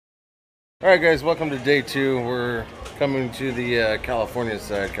Alright guys, welcome to day 2. We're coming to the California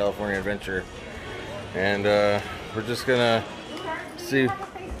side, California Adventure. And we're just gonna see.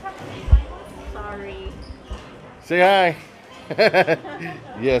 Sorry. Say hi.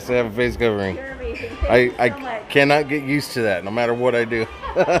 Yes, I have a face covering. I cannot get used to that no matter what I do.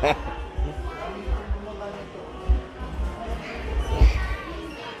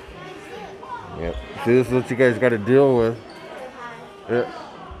 Yep. See, this is what you guys got to deal with. Yeah.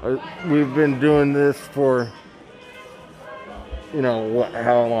 We've been doing this for, you know, what?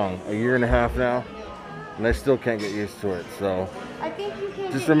 How long? A year and a half now, and I still can't get used to it. So I think you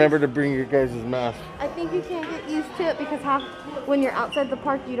can just remember to bring your guys' mask. I think you can't get used to it because when you're outside the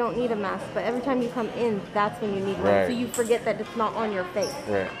park, you don't need a mask. But every time you come in, that's when you need one. Right. So you forget that it's not on your face.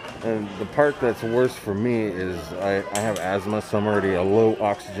 Right. And the part that's worse for me is I have asthma, so I'm already a low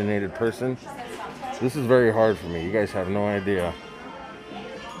oxygenated person. This is very hard for me. You guys have no idea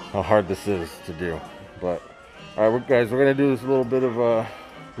how hard this is to do. But all right, guys, we're gonna do this little bit of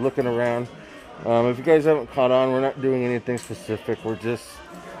looking around. If you guys haven't caught on, we're not doing anything specific. We're just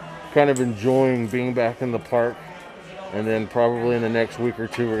kind of enjoying being back in the park, and then probably in the next week or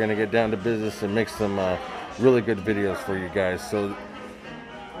two we're gonna get down to business and make some really good videos for you guys. So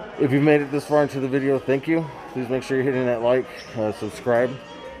if you've made it this far into the video, thank you. Please make sure you're hitting that like, subscribe,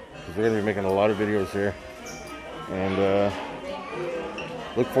 because we're gonna be making a lot of videos here. And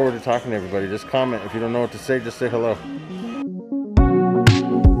look forward to talking to everybody. Just comment. If you don't know what to say, just say hello.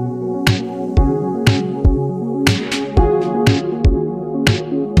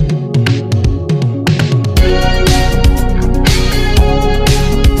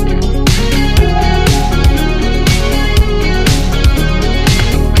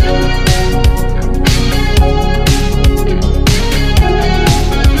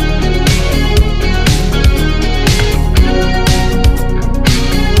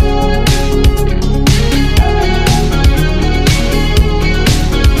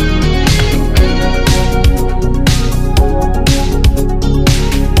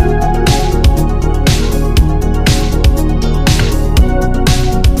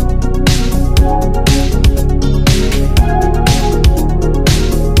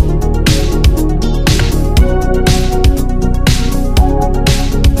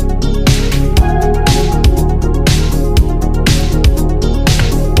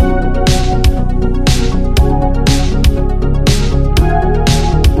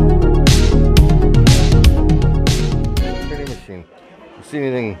 See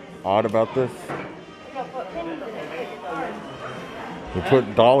anything odd about this? You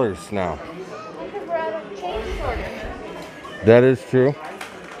put dollars now. Because we're out of change sorting. That is true.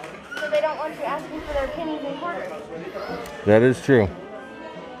 So they don't want you asking for their pennies and quarters. That is true.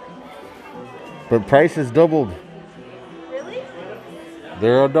 But price has doubled. Really?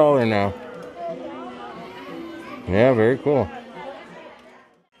 They're $1 now. Yeah, very cool.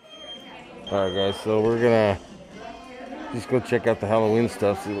 Alright guys, so we're gonna just go check out the Halloween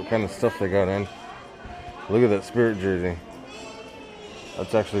stuff, see what kind of stuff they got in. Look at that Spirit jersey.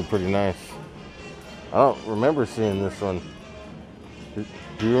 That's actually pretty nice. I don't remember seeing this one. Do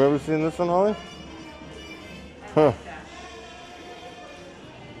you remember seeing this one, Holly? Huh.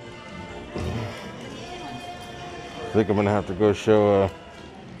 I think I'm gonna have to go show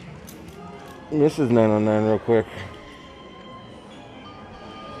Mrs. 909 real quick.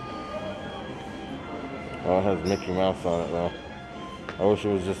 Oh, it has Mickey Mouse on it though. I wish it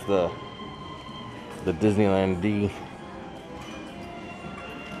was just the Disneyland D.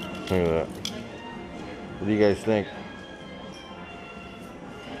 Look at that. What do you guys think?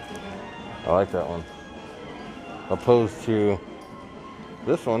 I like that one. Opposed to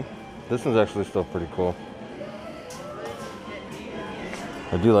this one. This one's actually still pretty cool.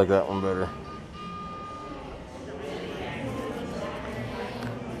 I do like that one better.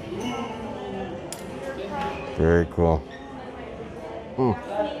 Very cool.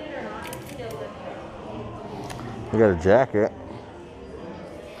 We got a jacket.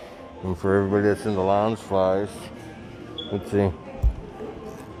 And for everybody that's in the lounge flies, let's see.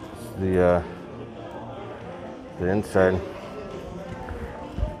 It's the inside.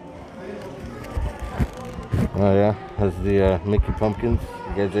 Oh yeah, has the Mickey pumpkins.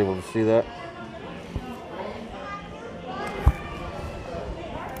 You guys able to see that?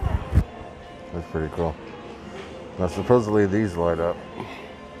 That's pretty cool. Now supposedly these light up.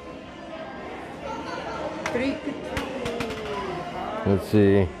 Let's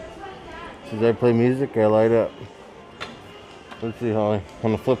see. Since I play music, I light up. Let's see, Holly.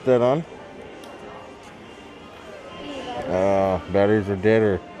 Want to flip that on? Batteries are dead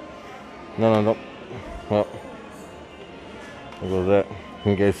or... No. Well, there goes that.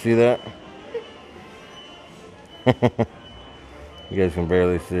 Can you guys see that? You guys can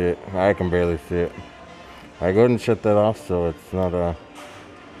barely see it. I can barely see it. I go ahead and shut that off so it's not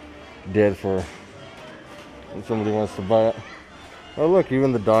dead for when somebody wants to buy it. Oh look,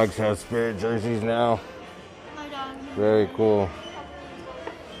 even the dogs have Spirit jerseys now. Very cool.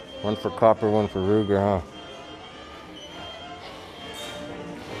 One for Copper, one for Ruger, huh?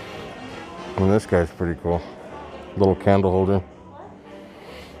 And this guy's pretty cool. Little candle holder.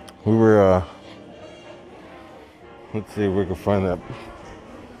 We were, let's see if we can find that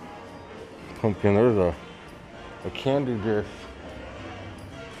pumpkin. There's a candy dish.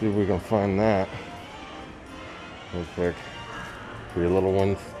 See if we can find that. Real quick. For your little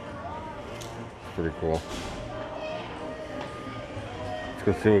ones. Pretty cool. Let's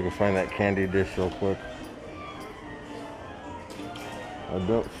go see if we can find that candy dish real quick. I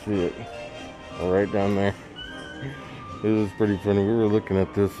don't see it. Oh, right down there. It was pretty funny. We were looking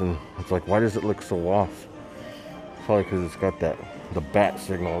at this and it's like, why does it look so off? Probably because it's got the bat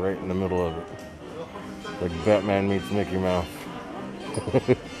signal right in the middle of it. Like Batman meets Mickey Mouse.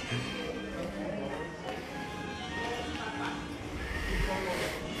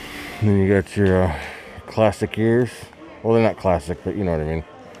 And then you got your classic ears. Well, they're not classic, but you know what I mean.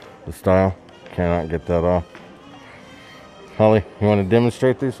 The style. Cannot get that off. Holly, you want to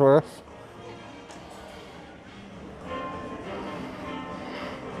demonstrate these for us?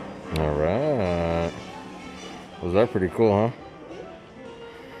 All right. Was that pretty cool, huh?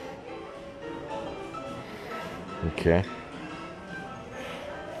 Okay.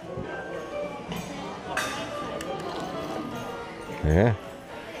 Yeah.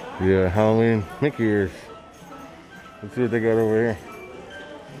 The Halloween Mickey ears. Let's see what they got over here.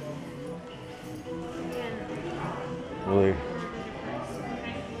 Really.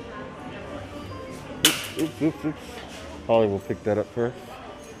 Oops. Holly will pick that up first.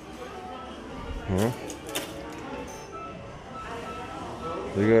 Yeah.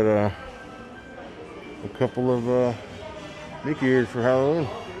 We got a couple of Mickey ears for Halloween.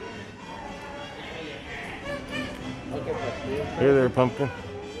 Hey there, pumpkin.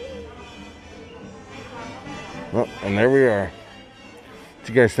 Well, and there we are. What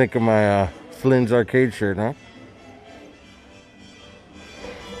you guys think of my Flynn's arcade shirt, huh?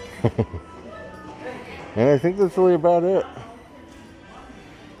 And I think that's really about it.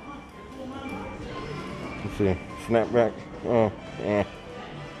 Let's see. Snapback. Oh, yeah.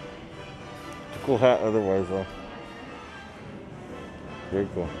 It's a cool hat otherwise, though. Very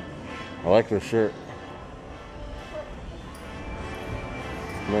cool. I like this shirt.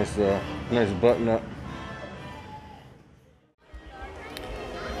 Nice, nice button up.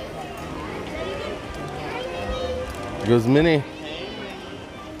 Here goes Minnie.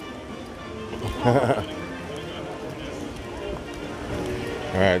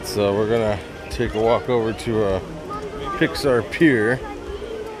 Alright, so we're gonna take a walk over to Pixar Pier.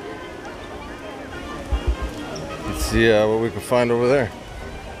 Let's see what we can find over there.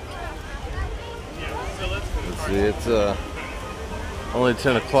 Let's see, it's only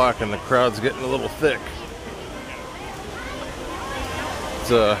 10 o'clock and the crowd's getting a little thick.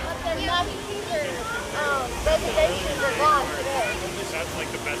 It's reservations are gone today. That's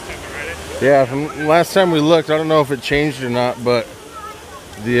like the best time to ride it? Yeah, from last time we looked, I don't know if it changed or not, but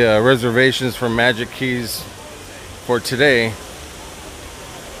the reservations for Magic Keys for today,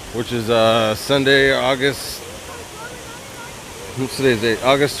 which is Sunday, August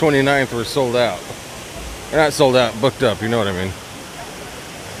 29th, were sold out. They're not sold out, booked up, you know what I mean.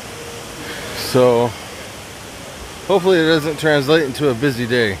 So hopefully it doesn't translate into a busy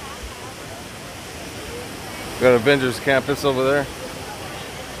day. Got Avengers Campus over there.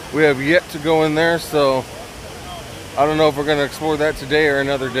 We have yet to go in there, so I don't know if we're going to explore that today or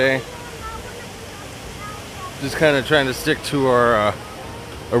another day. Just kind of trying to stick to our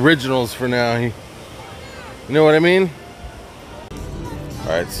originals for now. You know what I mean?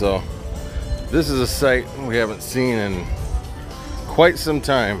 Alright, so this is a site we haven't seen in quite some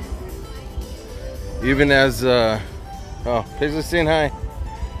time. Even as, oh, Paisley's saying hi.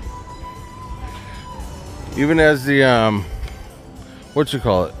 Even as the, what you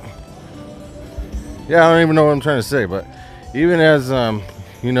call it? Yeah, I don't even know what I'm trying to say, but even as,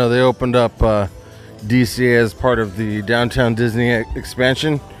 you know, they opened up DCA as part of the Downtown Disney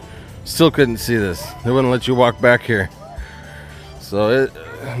expansion, still couldn't see this. They wouldn't let you walk back here. So,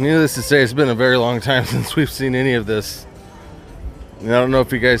 needless to say, it's been a very long time since we've seen any of this. And I don't know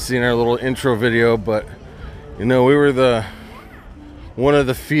if you guys seen our little intro video, but, you know, we were one of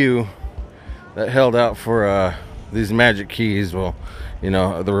the few that held out for these Magic Keys. Well, you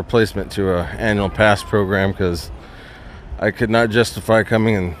know, the replacement to an annual pass program, because I could not justify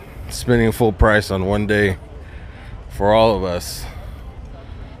coming and spending full price on one day for all of us,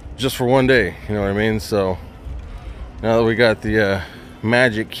 just for one day, you know what I mean? So now that we got the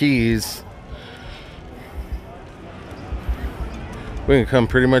magic keys, we can come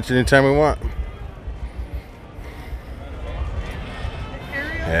pretty much anytime we want.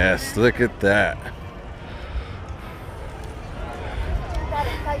 Yes, look at that.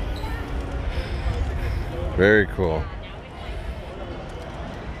 Very cool.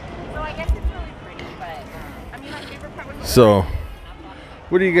 So,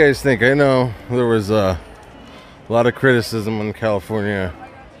 what do you guys think? I know there was a lot of criticism when California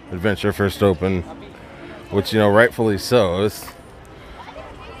Adventure first opened, which, you know, rightfully so. This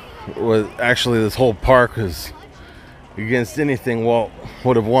whole park was against anything Walt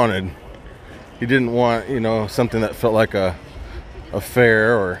would have wanted. He didn't want, you know, something that felt like a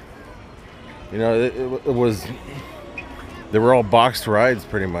fair, or, you know, it was, they were all boxed rides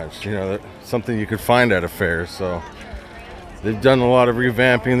pretty much, you know, something you could find at a fair. So they've done a lot of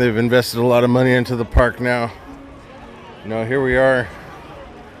revamping. They've invested a lot of money into the park now. You know, here we are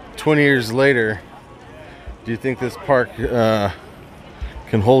 20 years later. Do you think this park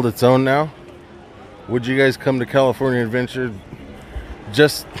can hold its own now? Would you guys come to California Adventure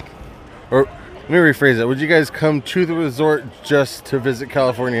or let me rephrase that. Would you guys come to the resort just to visit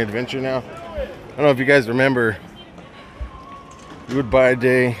California Adventure now? I don't know if you guys remember, you would buy a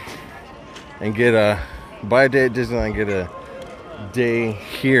day and buy a day at Disneyland, get a day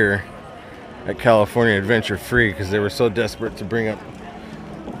here at California Adventure free, because they were so desperate to bring up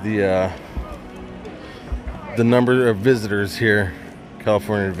the number of visitors here,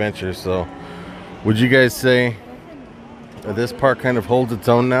 California Adventure. So would you guys say that this park kind of holds its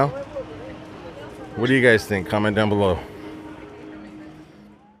own now? What do you guys think? Comment down below.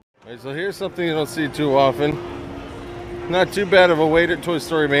 Alright, so here's something you don't see too often. Not too bad of a wait at Toy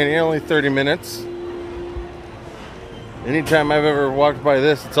Story Mania, only 30 minutes. Anytime I've ever walked by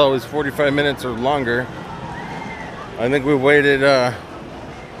this, it's always 45 minutes or longer. I think we waited,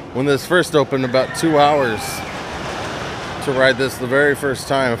 when this first opened, about 2 hours to ride this the very first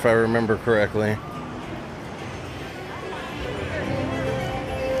time, if I remember correctly.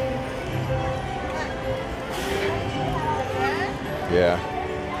 Yeah,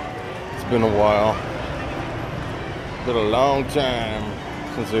 it's been a while. It's been a long time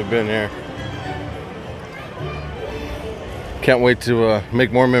since we've been here. Can't wait to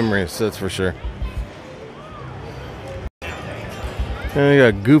make more memories, that's for sure. And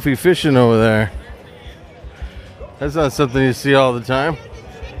you got Goofy fishing over there. That's not something you see all the time.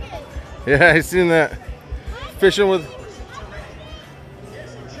 Yeah, I seen that. Fishing with...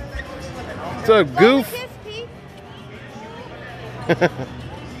 What's up, Goof?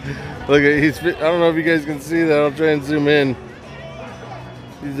 Look at, I don't know if you guys can see that. I'll try and zoom in.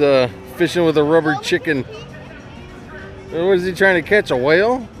 He's fishing with a rubber chicken. What is he trying to catch? A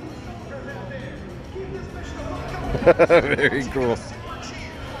whale? Very cool.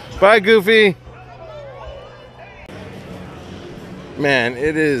 Bye, Goofy. Man,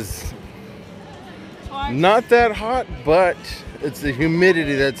 it is not that hot, but it's the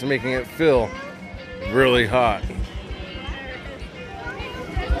humidity that's making it feel really hot.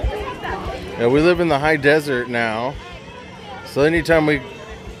 Yeah, we live in the high desert now, so anytime we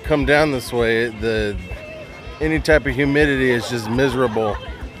come down this way, any type of humidity is just miserable.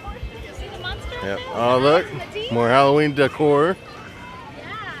 Yep. Oh, look, more Halloween decor.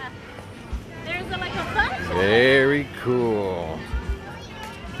 Yeah. There's like a fun. Very cool.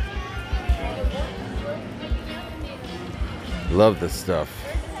 Love this stuff.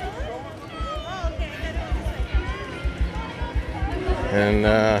 And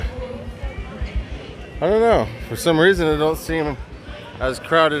I don't know, for some reason it don't seem as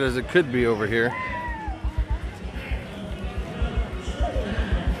crowded as it could be over here.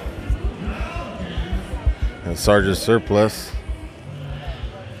 And Sarge's Surplus.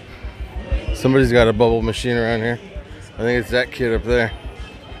 Somebody's got a bubble machine around here. I think it's that kid up there.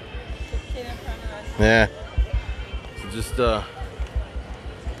 Yeah. So just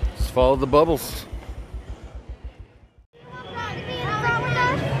follow the bubbles.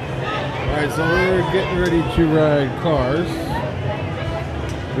 Alright, so we're getting ready to ride Cars.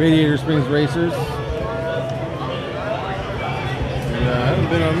 Radiator Springs Racers. And I haven't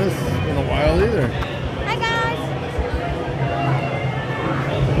been on this in a while either. Hi guys.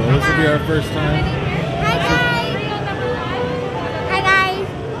 So this will be our first time. Hi guys. Hi guys.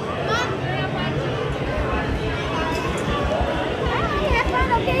 Have fun,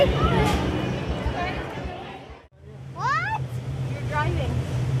 okay? What? You're driving.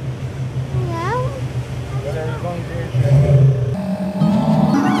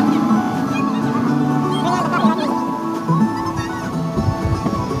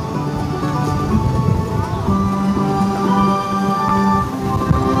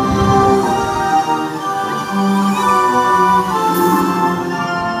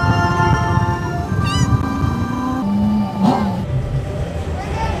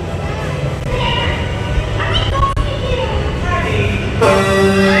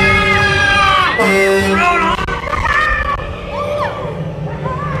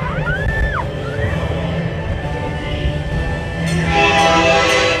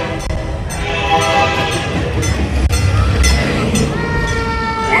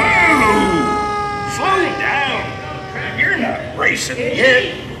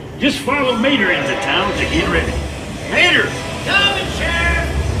 Just follow Mater into town to get ready. Mater! Coming, Sheriff!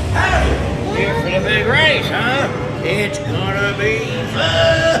 Howdy! Here for the big race, huh? It's gonna be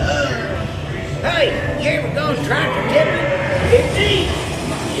fun! Hey, you ever gone tractor tipping? It's easy.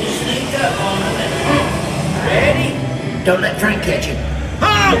 Just sneak up on them and honk. Ready? Don't let Frank catch you.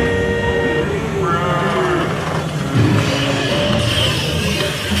 Honk!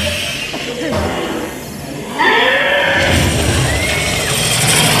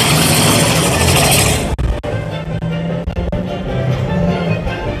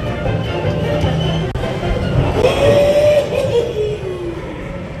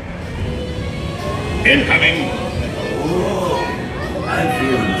 Incoming! Oh, I'm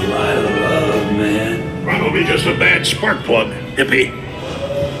feeling a lot of love, man. Probably just a bad spark plug, Dippy.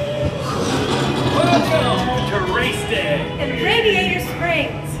 Welcome to race day. And Radiator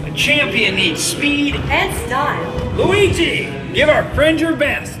Springs. A champion needs speed. And style. Luigi, give our friend your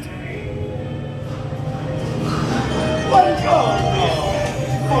best. One car now.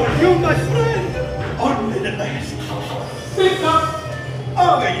 For you, my friend. Only the best. Pick up.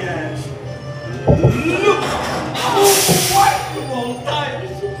 Oh, yes. Look! Oh, wonderful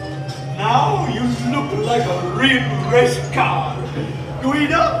tires! Now you look like a real race car.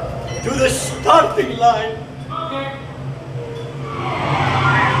 Guido, to the starting line.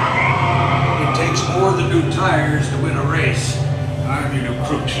 It takes more than new tires to win a race. I'm your new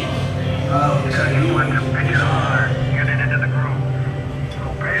crew chief. I'll tell you when to pitch it hard. Get it into the groove. So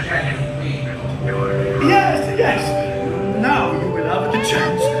pay attention. Yes, yes. Now you will have the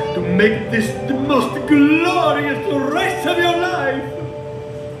chance to make this the most glorious race of your life.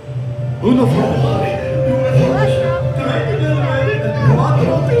 Uno fuori, due fuori, tre fuori,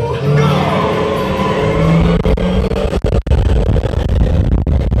 quattro più, go!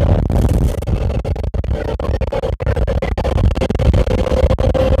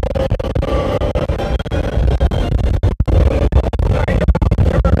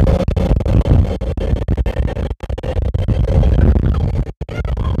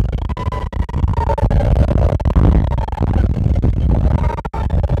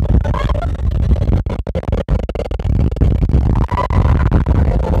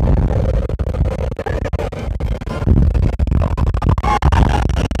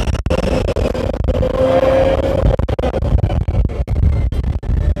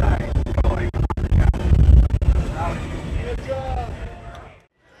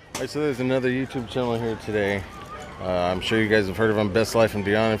 So there's another YouTube channel here today. I'm sure you guys have heard of them, Best Life and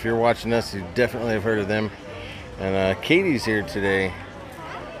Beyond. If you're watching us, you definitely have heard of them. And Katie's here today,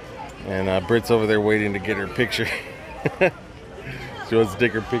 and Brit's over there waiting to get her picture. She wants to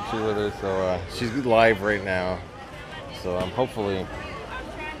take her picture with her, so she's live right now. So hopefully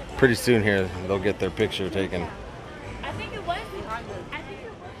pretty soon here they'll get their picture taken. I think it was.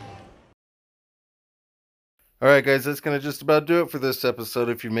 Alright guys, that's going to just about do it for this episode.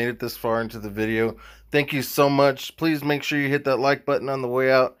 If you made it this far into the video, thank you so much. Please make sure you hit that like button on the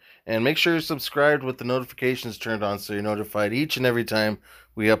way out, and make sure you're subscribed with the notifications turned on so you're notified each and every time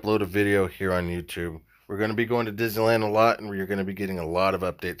we upload a video here on YouTube. We're going to be going to Disneyland a lot, and you're going to be getting a lot of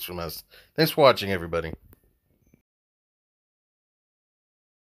updates from us. Thanks for watching, everybody.